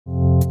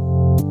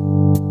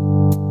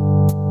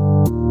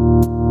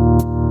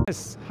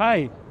Yes,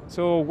 hi.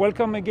 So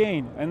welcome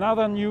again.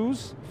 Another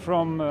news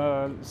from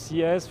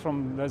CES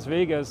from Las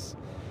Vegas.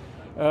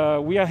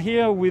 We are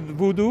here with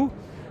Woodoo,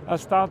 a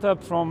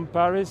startup from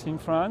Paris in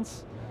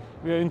France.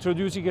 We are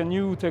introducing a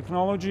new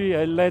technology.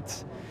 I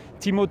let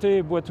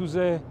Timothée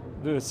Boitouzet,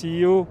 the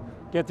CEO,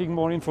 getting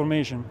more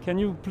information. Can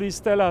you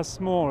please tell us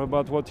more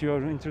about what you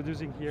are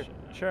introducing here?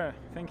 Sure,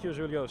 thank you,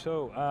 Julio.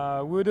 So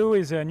Woodoo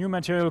is a new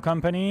material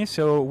company,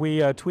 so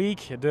we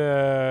tweak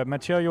the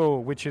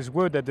material, which is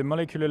wood, at the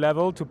molecular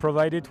level to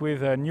provide it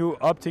with new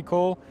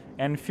optical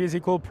and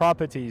physical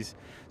properties.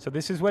 So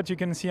this is what you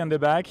can see on the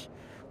back.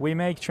 We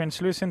make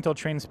translucent or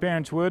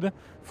transparent wood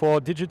for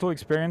digital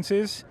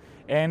experiences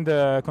and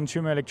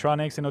consumer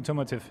electronics and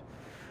automotive.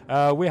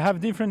 We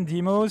have different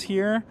demos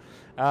here.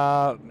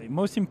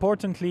 Most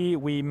importantly,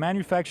 we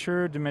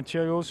manufacture the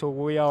material, so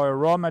we are a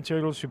raw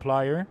material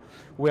supplier.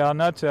 We are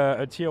not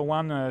a tier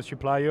one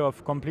supplier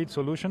of complete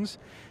solutions,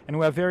 and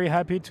we are very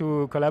happy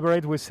to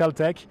collaborate with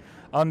Celtec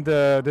on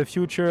the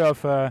future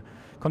of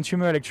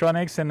consumer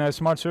electronics and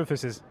smart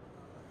surfaces.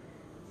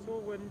 So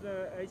when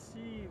I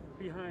see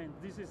behind,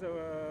 this is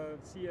our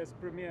CES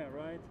premiere,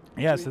 right?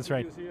 Yes, that's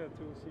right. Here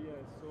to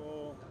CES.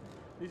 So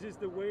this is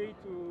the way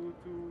to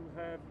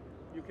have.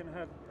 You can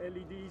have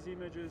LEDs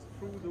images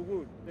through the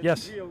wood. That's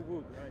yes. Real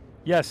wood, right?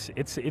 Yes,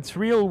 it's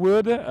real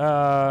wood.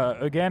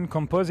 Again,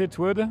 composite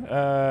wood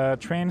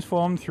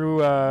transformed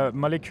through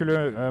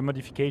molecular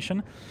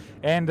modification,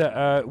 and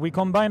we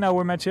combine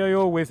our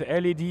material with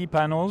LED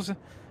panels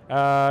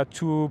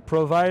to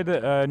provide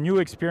a new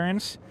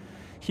experience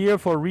here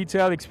for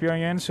retail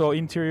experience or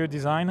interior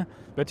design.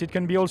 But it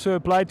can be also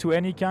applied to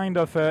any kind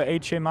of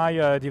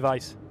HMI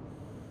device.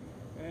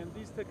 And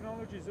this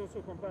technology is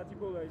also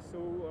compatible, I saw,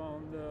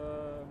 on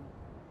the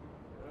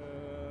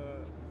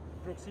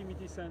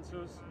proximity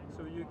sensors,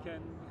 so you can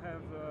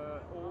have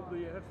all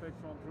the effect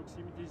from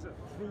proximities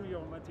through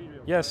your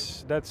material.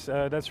 Yes,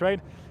 right? That's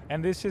right.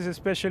 And this is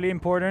especially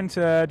important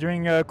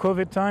during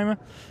COVID time.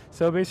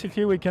 So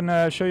basically we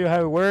can show you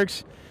how it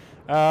works.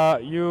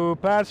 You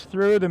pass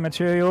through the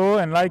material,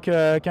 and like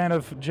a kind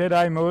of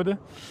Jedi mode,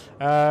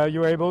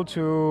 you're able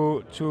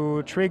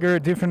to trigger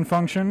different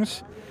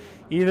functions.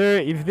 Either,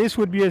 if this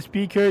would be a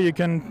speaker, you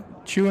can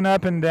tune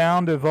up and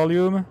down the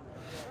volume,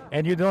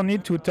 and you don't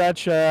need to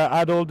touch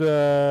at all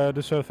the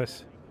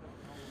surface.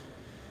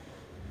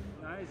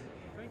 Nice.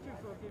 Thank you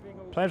for giving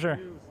all Pleasure.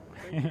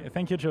 the news.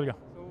 Thank you, Julio.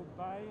 So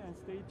bye and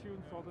stay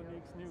tuned for the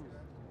next news.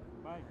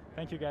 Bye.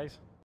 Thank you, guys.